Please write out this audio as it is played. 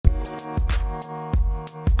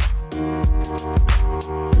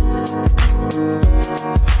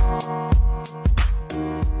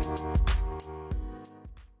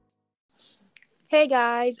Hey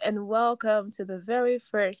guys, and welcome to the very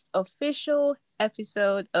first official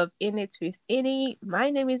episode of In It with Innie.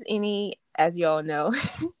 My name is Innie, as you all know,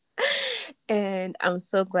 and I'm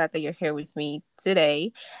so glad that you're here with me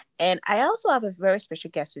today. And I also have a very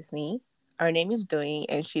special guest with me. Her name is Doyin,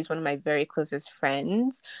 and she's one of my very closest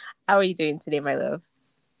friends. How are you doing today, my love?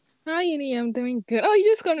 Hi, Uni. I'm doing good. Oh, you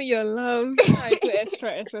just call me your love. I feel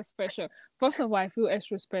extra special. First of all, I feel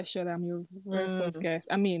extra special that I'm your very first Mm. guest.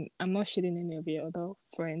 I mean, I'm not shitting any of your other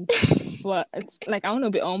friends, but it's like I want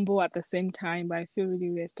to be humble at the same time, but I feel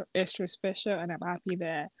really extra special, and I'm happy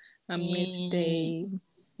that I'm here E- today.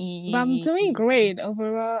 But I'm doing e- great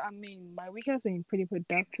overall. I mean, my week has been pretty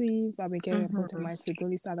productive. I've been getting a bunch of Mhm. my to-do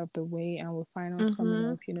list out of the way, and with finals coming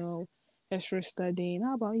Mhm. up, extra studying.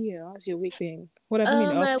 How about you? How's your week been? What have you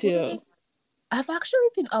been up My to? week. I've actually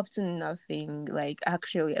been up to nothing. Like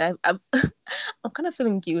actually, and I'm kind of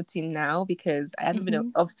feeling guilty now because I haven't been Mm-hmm.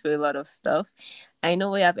 up to a lot of stuff. I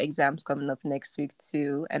know we have exams coming up next week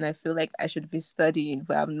too, and I feel like I should be studying,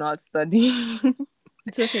 but I'm not studying.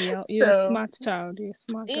 It's okay. You're a So, smart child. You're a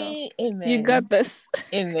smart girl. You amen, got this.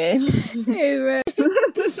 amen. Amen.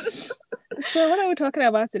 So, what are we talking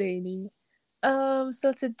about today, Lee?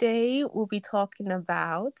 So today we'll be talking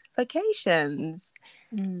about vacations.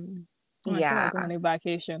 Mm. Oh, I feel like going Yeah. on a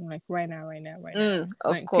vacation, like right now. Of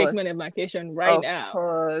Like, take me on a course. vacation right Of now.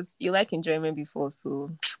 course. You like enjoyment before,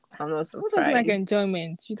 so I'm not Who doesn't like surprised.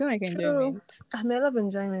 enjoyment? You don't like True. enjoyment. I mean, I love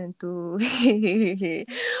enjoyment too.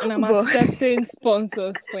 And I'm But accepting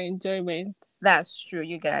sponsors for enjoyment. that's true,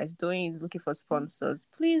 you guys. Doing is looking for sponsors.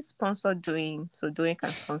 Please sponsor Doing so Doing can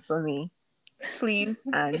sponsor me. Please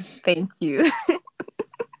and thank you.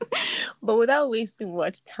 But without wasting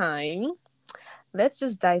much time, let's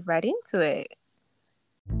just dive right into it.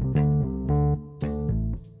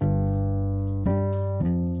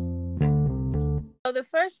 So the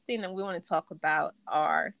first thing that we want to talk about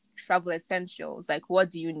are travel essentials. Like,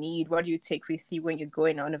 what do you need? What do you take with you when you're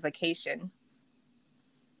going on a vacation?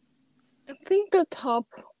 I think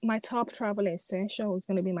my top travel essential is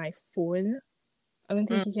gonna be my phone. I don't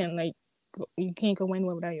think Mm. you can't go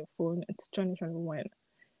anywhere without your phone. It's 2021.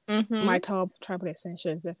 My Mm-hmm. top travel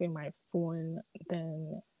essential is definitely my phone.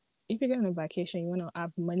 Then, if you're going on vacation, you want to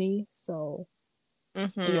have money, so your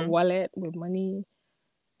Mm-hmm. wallet with money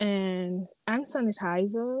and hand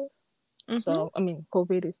sanitizer. Mm-hmm. So, I mean,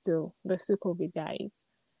 there's still COVID, guys.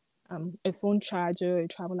 A phone charger, a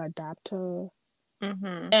travel adapter,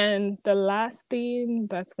 Mm-hmm. and the last thing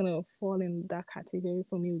that's gonna fall in that category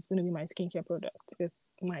for me is gonna be my skincare products because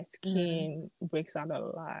my Mm. skin breaks out a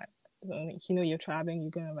lot. Like, you're traveling,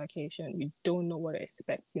 you're going on vacation, you don't know what to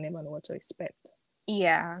expect. You never know what to expect.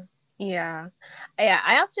 Yeah. Yeah. Yeah,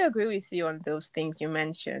 I also agree with you on those things you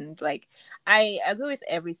mentioned. Like I agree with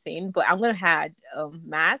everything, but I'm gonna add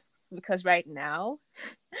masks because right now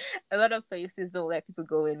a lot of places don't let people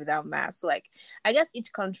go in without masks. Like I guess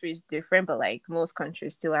each country is different, but like most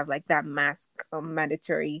countries still have like that mask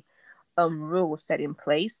mandatory rule set in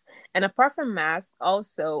place. And apart from masks,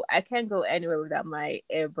 also I can't go anywhere without my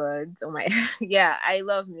earbuds or my yeah, I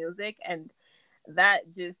love music and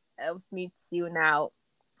that just helps me tune out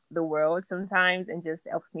the world sometimes and just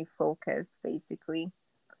helps me focus basically.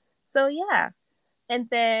 So yeah. And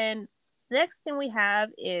then next thing we have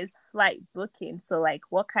is flight booking. So like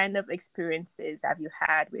what kind of experiences have you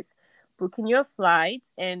had with booking your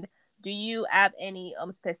flights, and do you have any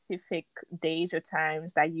specific days or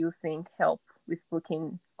times that you think help with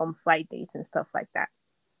booking flight dates and stuff like that?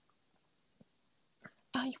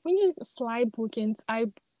 When you fly bookings, I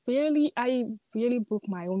barely book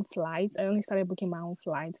my own flights. I only started booking my own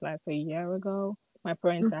flights like a year ago. My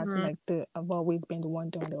parents had to Mm-hmm. I've always been the one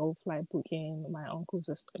doing the whole flight booking. My uncles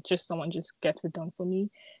just someone just gets it done for me.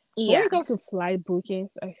 But when Yeah. it comes to flight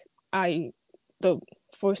bookings, I the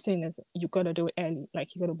first thing is you gotta do it early.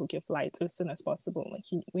 Like you gotta book your flights as soon as possible. Like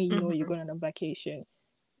when you know you're Mm-hmm. going on a vacation,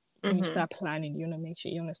 when you Mm-hmm. start planning, you want to make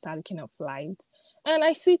sure you want to start looking at flights. And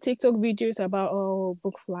I see TikTok videos about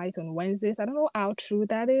book flights on Wednesdays. I don't know how true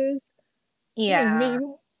that is. I mean, Yeah. maybe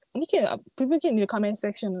you can people can in the comment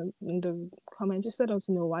section in the comments just let us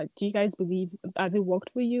know what do you guys believe has it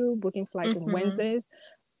worked for you booking flights on Mm-hmm. Wednesdays.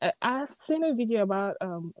 I've seen a video about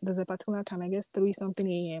there's a particular time I guess 3 something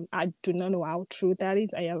a.m. I do not know how true that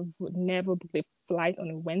is. I have never booked a flight on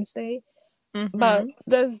a Wednesday, but Mm-hmm.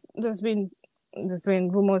 there's been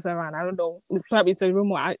rumors around. I don't know. It's a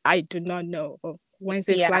rumor. I do not know of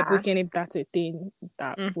Wednesday flight Yeah. booking if that's a thing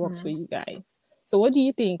that works for Mm-hmm. you guys. So what do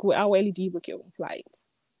you think? How early do you book your flight?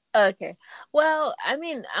 Okay. Well, I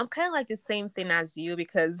mean, I'm kind of like the same thing as you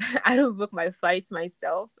because I don't book my flights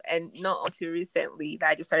myself, and not until recently that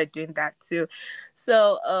I just started doing that too.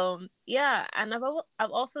 So, yeah, and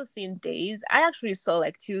I've also seen days. I actually saw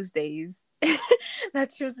like Tuesdays.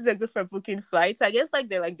 That Tuesdays are good for booking flights. I guess like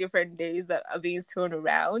they're like different days that are being thrown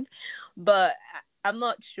around, but I'm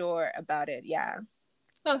not sure about it. Yeah.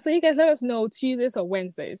 Oh, so you guys let us know Tuesdays or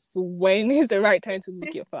Wednesdays. When is the right time to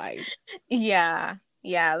book your flights? Yeah.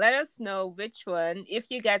 Yeah, let us know which one. If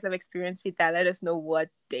you guys have experience with that, let us know what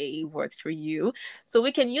day works for you. So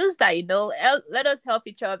we can use that, let us help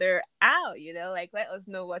each other out, like let us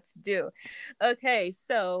know what to do. Okay,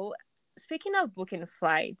 so speaking of booking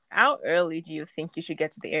flights, how early do you think you should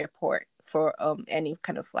get to the airport for any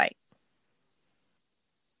kind of flight?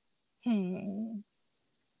 Hmm.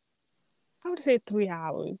 I would say 3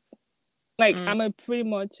 hours. Like Mm, I'm a pretty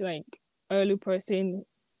much like early person.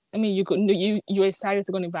 I mean, you're excited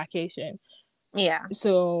to go on vacation, yeah.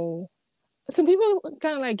 so some people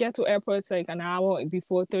kind of like get to airports like an hour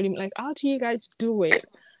before 30. Like, how do you guys do it?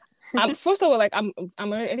 First of all, like I'm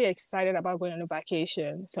already excited about going on a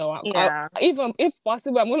vacation. So Yeah. even if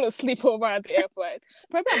possible, I'm gonna sleep over at the airport.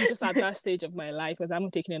 Probably I'm just at that stage of my life because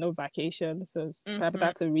I'm taking enough vacation, so probably Hmm.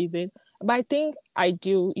 that's a reason. But I think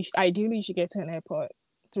ideally you should get to an airport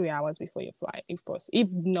 3 hours before you fly, if possible, if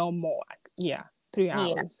no more. Yeah, three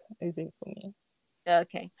Yeah. hours is it for me.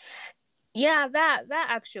 Okay. Yeah, that's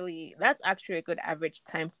actually a good average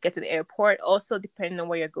time to get to the airport. Also, depending on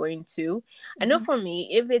where you're going to. I know Mm-hmm. for me,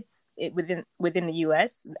 if within the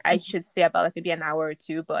US, I should say about like maybe an hour or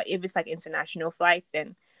two. But if it's like international flights,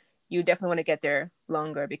 then you definitely want to get there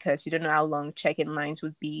longer because you don't know how long check-in lines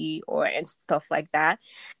would be or and stuff like that.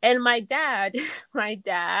 And my dad, my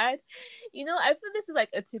dad, I feel this is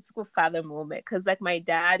like a typical father moment because like my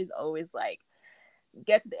dad is always like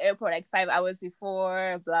get to the airport like 5 hours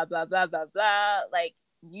before, blah, blah, blah, blah, blah. Like,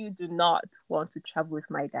 you do not want to travel with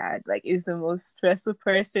my dad. Like, he's the most stressful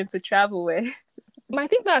person to travel with. But I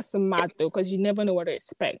think that's smart though, because you never know what to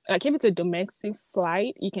expect. Like if it's a domestic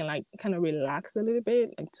flight, you can like kind of relax a little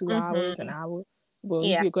bit, like 2 hours, an Mm-hmm. hour. But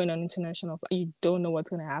if Yeah, you're going on international flight, you don't know what's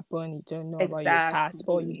gonna happen. You don't know about your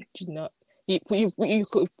passport. You exactly. do not. You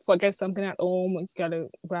could forget something at home. You gotta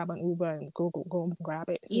grab an Uber and go and grab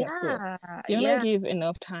it. So, yeah, so Yeah, you wanna yeah. give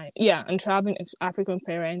enough time. Yeah, and traveling as African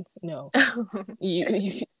parents, no, you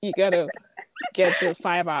gotta get the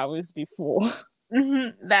 5 hours before.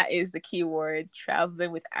 Mhm. That is the key word,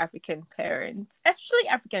 traveling with African parents, especially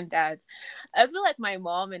African dads. I feel like my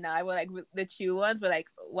mom and I were like the chill ones, were like,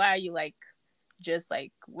 why are you like, just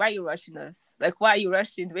like, why are you rushing us? Like, why are you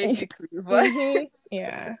rushing, basically? But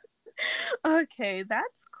Yeah. okay,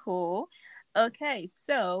 that's cool. Okay,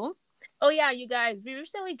 so, oh yeah, you guys, we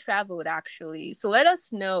recently traveled actually. So let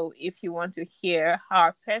us know if you want to hear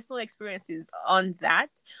our personal experiences on that.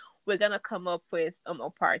 We're gonna come up with a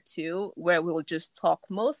part two where we'll just talk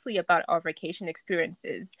mostly about our vacation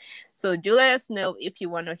experiences. So do let us know if you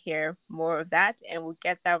want to hear more of that, and we'll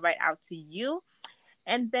get that right out to you.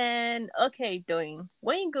 And then, okay, Doyin,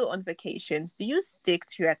 when you go on vacations, do you stick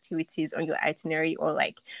to your activities on your itinerary, or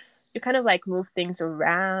like you kind of like move things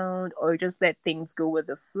around or just let things go with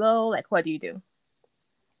the flow? Like, what do you do?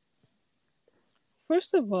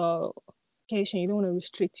 First of all, vacation, you don't want to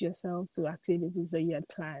restrict yourself to activities that you had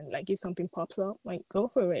planned. Like if something pops up, like go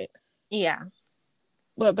for it. Yeah.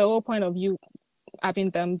 But the whole point of you having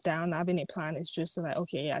them down, having a plan is just so like,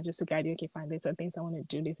 okay, yeah, just to guide you, okay, fine, these are things I want to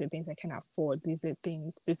do, these are things I can afford, these are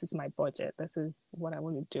things, this is my budget, this is what I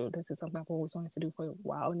want to do, this is something I've always wanted to do for a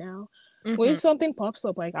while now. Well, Mm-hmm. if something pops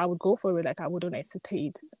up, like I would go for it, like I wouldn't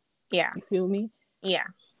hesitate. Yeah. You feel me? Yeah.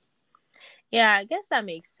 Yeah, I guess that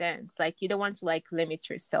makes sense. Like, you don't want to like limit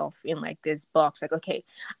yourself in like this box. Like, okay,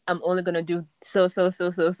 I'm only gonna do so, so,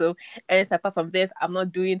 so, so, so, and if apart from this, I'm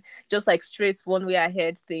not doing just like straight one way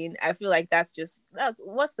ahead thing. I feel like that's just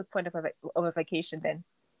what's the point of a vacation then?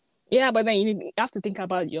 Yeah, but then you have to think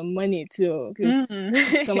about your money too, because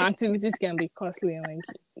some Mm. activities can be costly. And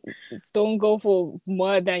like, don't go for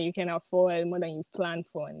more than you can afford, more than you plan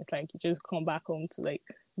for, and it's like you just come back home to like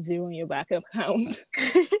zero in your bank account.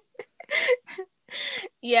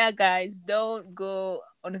 Yeah, guys, don't go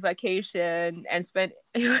on a vacation and spend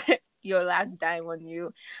your last dime on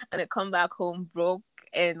you and then come back home broke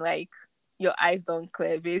and like your eyes don't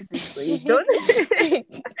clear, basically. Don't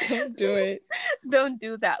Don't do it. don't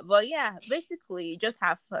do that. But yeah, basically just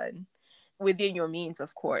have fun within your means,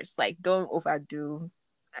 of course. Like, don't overdo.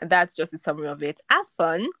 That's just a summary of it. Have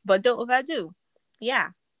fun, but don't overdo. Yeah,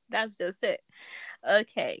 that's just it.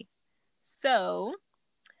 Okay. So,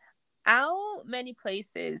 how many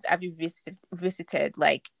places have you visited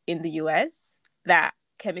like in the US that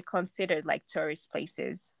can be considered like tourist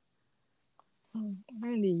places?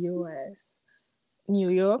 We're in the US. New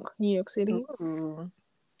York City. Ooh.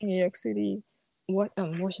 New York City. What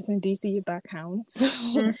Washington DC, if that counts.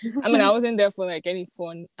 I mean, I Mhm. wasn't there for like any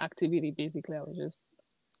fun activity basically.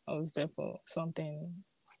 I was there for some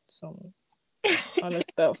other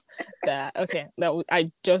stuff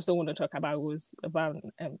I just don't want to talk about was about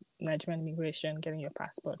Nigerian immigration, getting your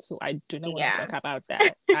passport. So I do not want to Yeah, talk about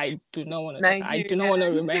that. I do not want to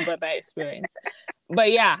Nigerians. remember that experience.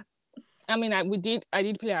 But yeah, I mean, I did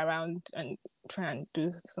play around and try and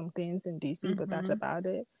do some things in DC, but that's Hmm. about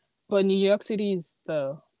it. But New York City is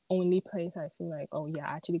the only place I feel like, oh yeah,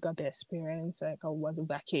 I actually got the experience. Like, oh, was a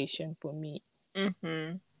vacation for me.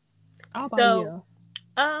 Hmm. How about So, you?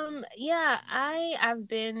 yeah, I have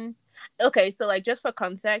been okay. So, like, just for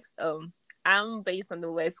context, I'm based on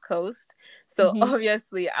the West Coast, so Mm-hmm.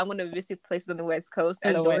 obviously I'm gonna visit places on the West Coast,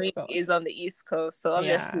 On and the Doyin West Coast. is on the East Coast, so Yeah.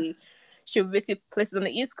 obviously she'll visit places on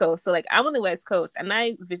the East Coast. So, like, I'm on the West Coast, and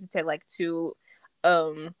I visited like two,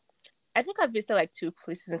 um, I think I visited like two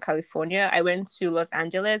places in California. I went to Los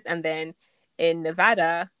Angeles, and then in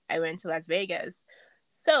Nevada, I went to Las Vegas.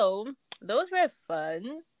 So those were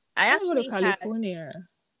fun. I I want to go to actually had California.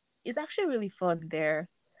 it's actually really fun there.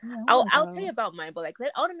 Yeah, I want I'll to tell you go. about mine, but like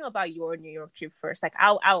I want to know about your New York trip first. Like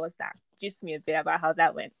how was that? Just me a bit about how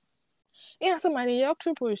that went. Yeah, so my New York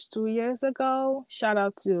trip was 2 years ago. Shout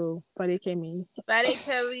out to Buddy Kemi. Bye,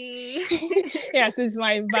 Kelly. Yeah, so it's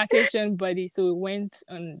my vacation buddy. So we went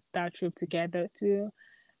on that trip together too.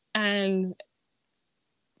 And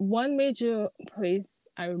one major place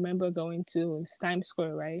I remember going to was Times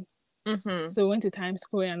Square, right? Mhm. So we went to Times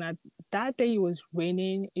Square, and that day it was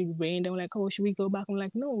raining. It rained. I'm like, oh, should we go back? I'm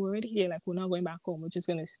like, no, we're already here. Like, we're not going back home. We're just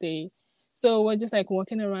gonna stay. So we're just like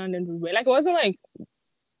walking around in the rain. Like, it wasn't like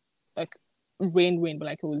rain, but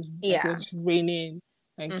like it Yeah. was raining,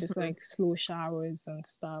 like just Mhm. like slow showers and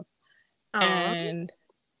stuff. Oh, And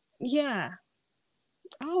yeah,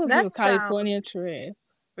 I was with that a sounds California trip.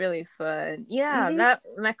 really fun. Yeah, Mm-hmm. that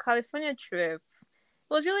my California trip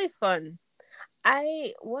was really fun.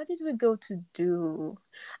 I what did we go to do?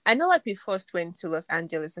 I know like we first went to Los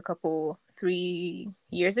Angeles a couple 3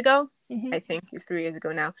 years ago. Mm-hmm. I think it's 3 years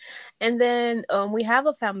ago now. And then we have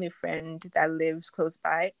a family friend that lives close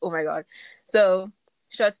by. Oh my god. So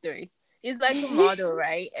short story. He's like a model,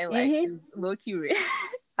 right? And like Mm-hmm. low key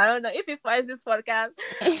I don't know if he finds this podcast.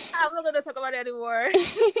 I'm not gonna talk about it anymore.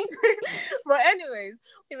 But anyways,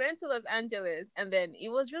 we went to Los Angeles, and then it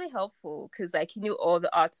was really helpful because like he knew all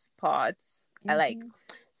the art spots. I like Mm-hmm.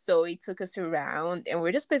 so he took us around, and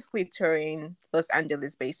we're just basically touring Los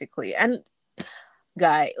Angeles, basically. And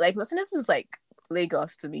guy, like Los Angeles is like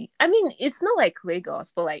Lagos to me. I mean, it's not like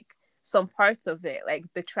Lagos, but like some parts of it, like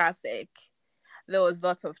the traffic. There was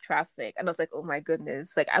lots of traffic, and I was like, "Oh my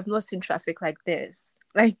goodness! Like I've not seen traffic like this,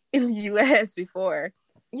 like in the US before."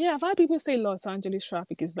 Yeah, I've had people say Los Angeles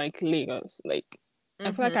traffic is like Lagos. Like,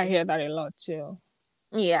 I feel like I Mm-hmm. hear that a lot too.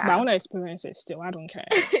 But I Yeah. want to experience it still. I don't care.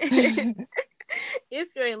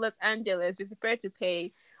 If you're in Los Angeles, be prepared to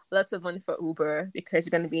pay lots of money for Uber because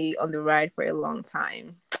you're going to be on the ride for a long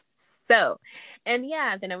time. So, and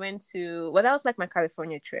yeah, then I went to, well, that was like my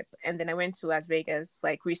California trip. And then I went to Las Vegas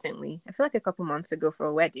like recently, I feel like a couple months ago for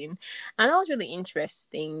a wedding. And that was really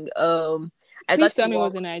interesting. I got Please to tell me it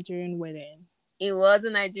was walk, a Nigerian wedding. it was a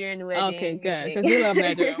Nigerian Okay, wedding. good. Because we love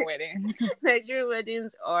Nigerian weddings. Nigerian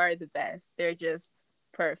weddings are the best. They're just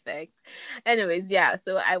perfect. Anyways, yeah,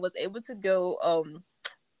 so I was able to go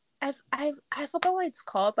I forgot what it's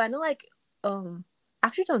called, but I know like I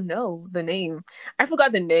actually don't know the name. I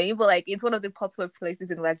forgot the name, but like it's one of the popular places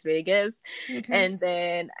in Las Vegas. Okay. And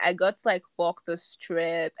then I got to like walk the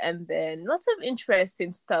strip, and then lots of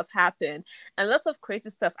interesting stuff happened, and lots of crazy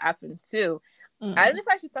stuff happened too. I don't Mm. know if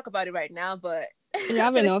I should talk about it right now, but You I'm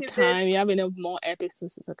have trying to enough keep it. time. You have enough more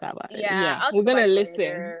episodes to talk about it. Yeah, Yeah. I'll We're talk going about to it listen.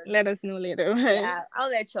 later. Let us know later, right? Yeah, I'll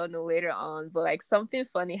let y'all know later on. But like something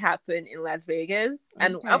funny happened in Las Vegas,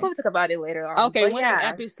 and I'll Okay. probably talk about it later on. Okay, But want an yeah,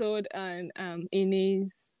 episode on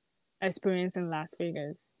Ini's experience in Las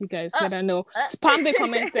Vegas. You guys uh, let her know. uh. Spam the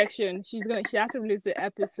comment section. She has to release the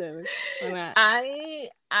episode on that.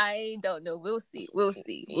 I don't know. We'll see. We'll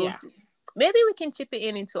see. We'll Yeah. see. Maybe we can chip it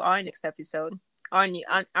in into our next episode, on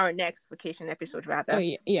our next vacation episode Oh rather.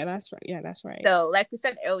 yeah, yeah, that's right. Yeah, that's right. So, like we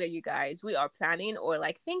said earlier, you guys, we are planning or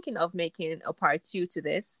like thinking of making a part two to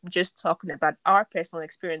this, just talking about our personal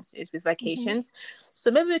experiences with Mm-hmm. vacations.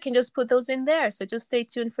 So maybe we can just put those in there. So just stay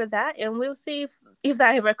tuned for that, and we'll see if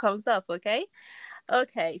that ever comes up. Okay.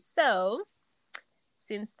 Okay. So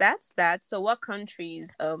since that's that, so what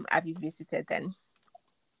countries have you visited then?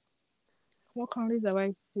 What countries have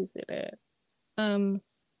I visited?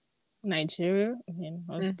 Nigeria. I mean,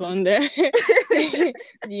 I was Mm-hmm. born there. The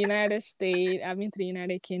United States. I've been to the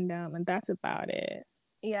United Kingdom, and that's about it.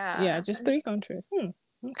 Yeah, Yeah. just 3 countries. I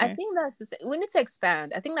Okay. think that's the same. We need to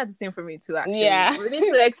expand. I think that's the same for me too, actually. Yeah. We need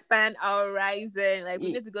to expand our horizon. Like,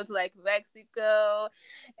 we need to go to like Mexico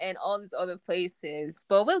and all these other places.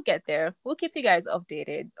 But we'll get there. We'll keep you guys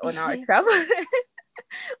updated on our travel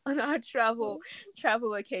on our travel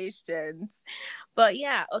locations. But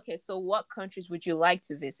yeah, okay, so what countries would you like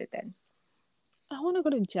to visit then? I want to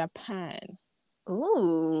go to Japan.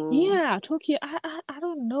 Ooh. Yeah, Tokyo. I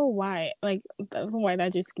don't know why. Like, why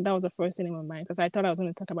that was the first thing in my mind because I thought I was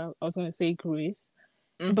going to say Greece,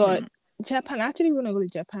 but Mm-hmm. Japan. I actually want to go to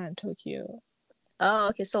Japan, Tokyo. Oh,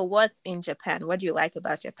 okay. So what's in Japan? What do you like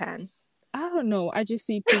about Japan? I don't know. I just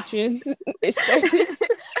see pictures, aesthetics.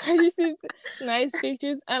 I just see nice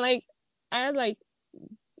pictures, and like I have like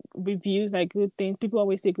reviews, like good things. People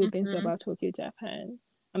always say good things Mm-hmm. about Tokyo, Japan.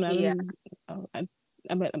 I'm like, Yeah.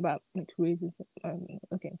 about like races.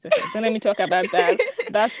 Okay, so don't let me talk about that.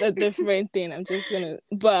 That's a different thing. I'm just gonna,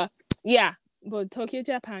 but yeah, but Tokyo,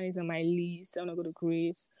 Japan is on my list. I wanna go to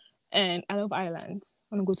Greece, and I love islands.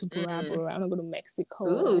 I wanna go to Bora Mm. Bora. I wanna go to Ooh,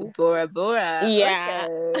 Mexico. Bora Bora. Yeah,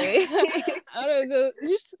 Okay. I wanna go.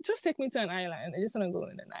 Just take me to an island. I just wanna go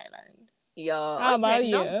in an island. Yo, How okay, about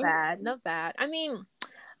not you? bad, not bad. I mean,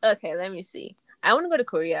 okay, let me see. I want to go to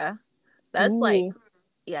Korea. That's like, Ooh.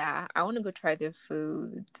 yeah, I want to go try their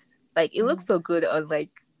food. Like, it looks so good on like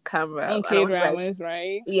camera. On I don't K want to like, dramas,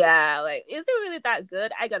 right? yeah, like, is it really that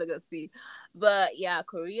good? I gotta go see. But yeah,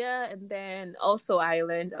 Korea, and then also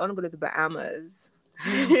islands. I want to go to the Bahamas.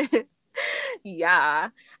 Yeah.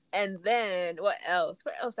 And then what else?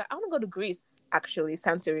 Where else? I want to go to Greece, actually,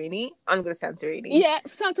 Santorini. I want to go to Santorini. Yeah,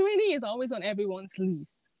 Santorini is always on everyone's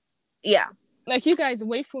list. Yeah. Like, you guys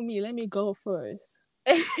wait for me. Let me go first.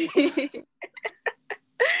 Yeah,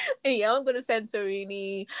 I'm going to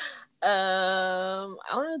Santorini. I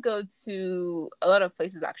want to go to a lot of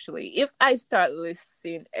places actually. If I start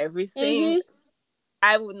listing everything, Mm-hmm.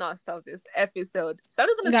 I would not stop this episode. So I'm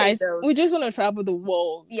just gonna say Guys, those. we just want to travel the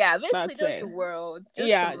world. Yeah, basically That's just the it. world. Just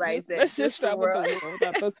Yeah, summarize it. let's just Just the travel the world world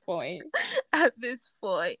at this point. at this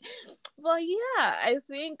point. But yeah, I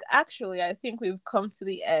think we've come to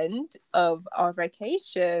the end of our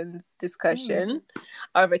vacations Mm. discussion,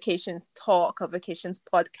 our vacations talk, our vacations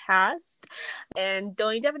podcast. And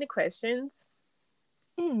don't you have any questions?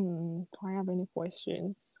 Do I have any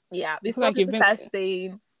questions? Yeah, I feel before like you've people been, start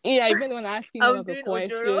saying yeah, you've been the one asking all I'm of the doing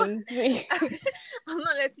Ojoro, questions. I'm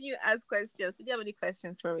not letting you ask questions. Do you have any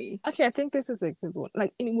questions for me? Okay, I think this is a good one.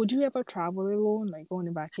 Like, would you ever travel alone, like go on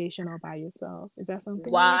a vacation all by yourself? Is that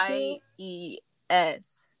something you would do?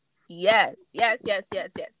 YES. Yes, yes, yes,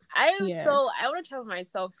 yes, yes. Yes, I want to travel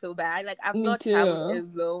myself so bad. Like, I've me not traveled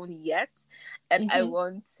too. alone yet, and I Mm-hmm.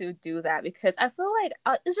 want to do that because I feel like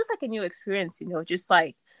it's just like a new experience, just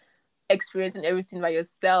like experiencing everything by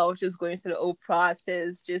yourself, just going through the whole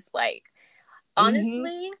process, just like Mm-hmm.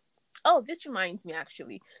 honestly. Oh, this reminds me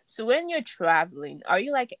actually. So when you're traveling, are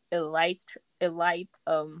you like a light like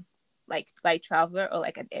light traveler or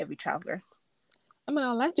like an heavy traveler? I mean,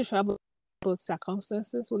 I like to travel, but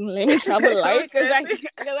circumstances wouldn't let me travel light because I Circumstances.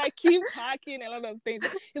 because I keep packing a lot of things,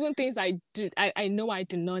 even things I know I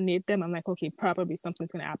do not need them. I'm like, okay, probably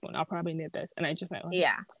something's gonna happen. I'll probably need this, and I just like, okay.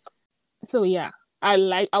 Yeah. So yeah, I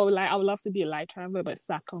would love to be a light traveler, but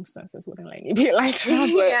circumstances wouldn't let me be a light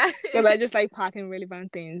traveler Yeah. because I just like packing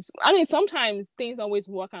relevant things. I mean, sometimes things always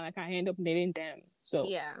work out, like I end up needing them. So,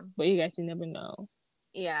 Yeah. but you guys, you never know.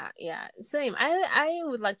 Yeah, yeah, same. I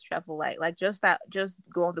would like to travel light, like just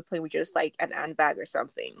go on the plane with just like an handbag or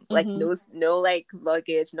something, like Mm-hmm. no like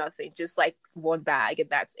luggage, nothing, just like one bag and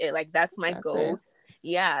that's it. Like that's my That's it. goal.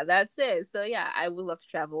 Yeah, that's it. So yeah, I would love to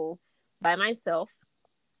travel by myself,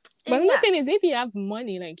 But and another yeah, thing is, if you have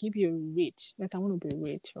money, like if you're rich, like I want to be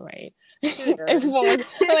rich, right? period. Everyone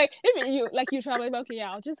wants, but like if you like you travel, like, okay,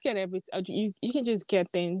 yeah, I'll just get everything. You can just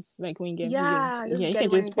get things like when you get bigger. Yeah, Yeah, just you get can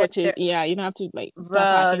it when just you get purchase. there, Yeah, you don't have to like start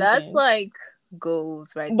bro. packing That's things. like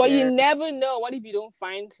goals right But you there. never know. What if you don't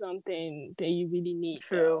find something that you really need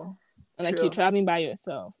True, though? And like you're true. traveling by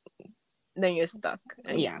yourself. Then you're stuck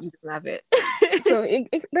and Yeah. you don't have it. So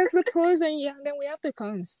that's the pros, and yeah, then we have the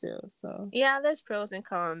cons too. So Yeah, there's pros and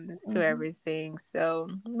cons to mm-hmm. everything. So,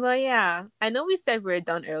 but yeah, I know we said we are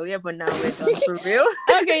done earlier, but now we're done for real.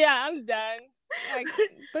 Okay, yeah, I'm done. Like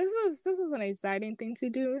this was an exciting thing to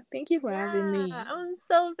do. Thank you for having Yeah, me. I'm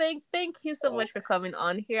so thank you so Oh, much for coming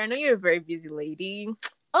on here. I know you're a very busy lady,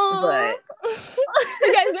 oh. but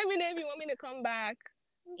You guys, let me know if you want me to come back.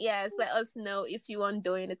 yes, let us know if you want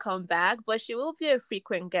Doyin to come back. But she will be a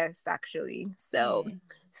frequent guest, actually. So Hmm.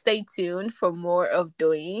 stay tuned for more of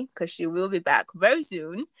Doyin because she will be back very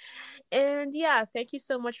soon. And yeah, thank you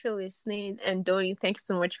so much for listening. And Doyin, thank you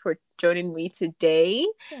so much for joining me today.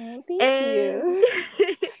 Oh, thank And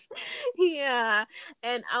you. yeah,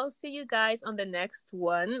 and I'll see you guys on the next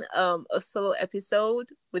one. A solo episode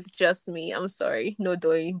with just me. I'm sorry, no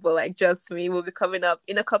doing, but like just me will be coming up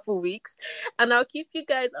in a couple weeks, and I'll keep you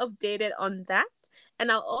guys updated on that.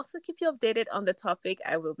 And I'll also keep you updated on the topic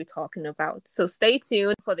I will be talking about. So stay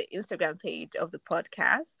tuned for the Instagram page of the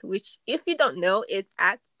podcast, which, if you don't know, it's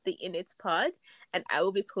at the Init Pod, and I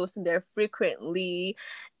will be posting there frequently.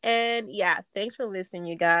 And yeah, thanks for listening,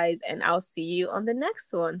 you guys, and I'll see you on the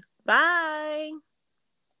next one. Bye.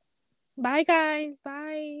 Bye, guys.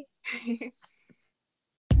 Bye.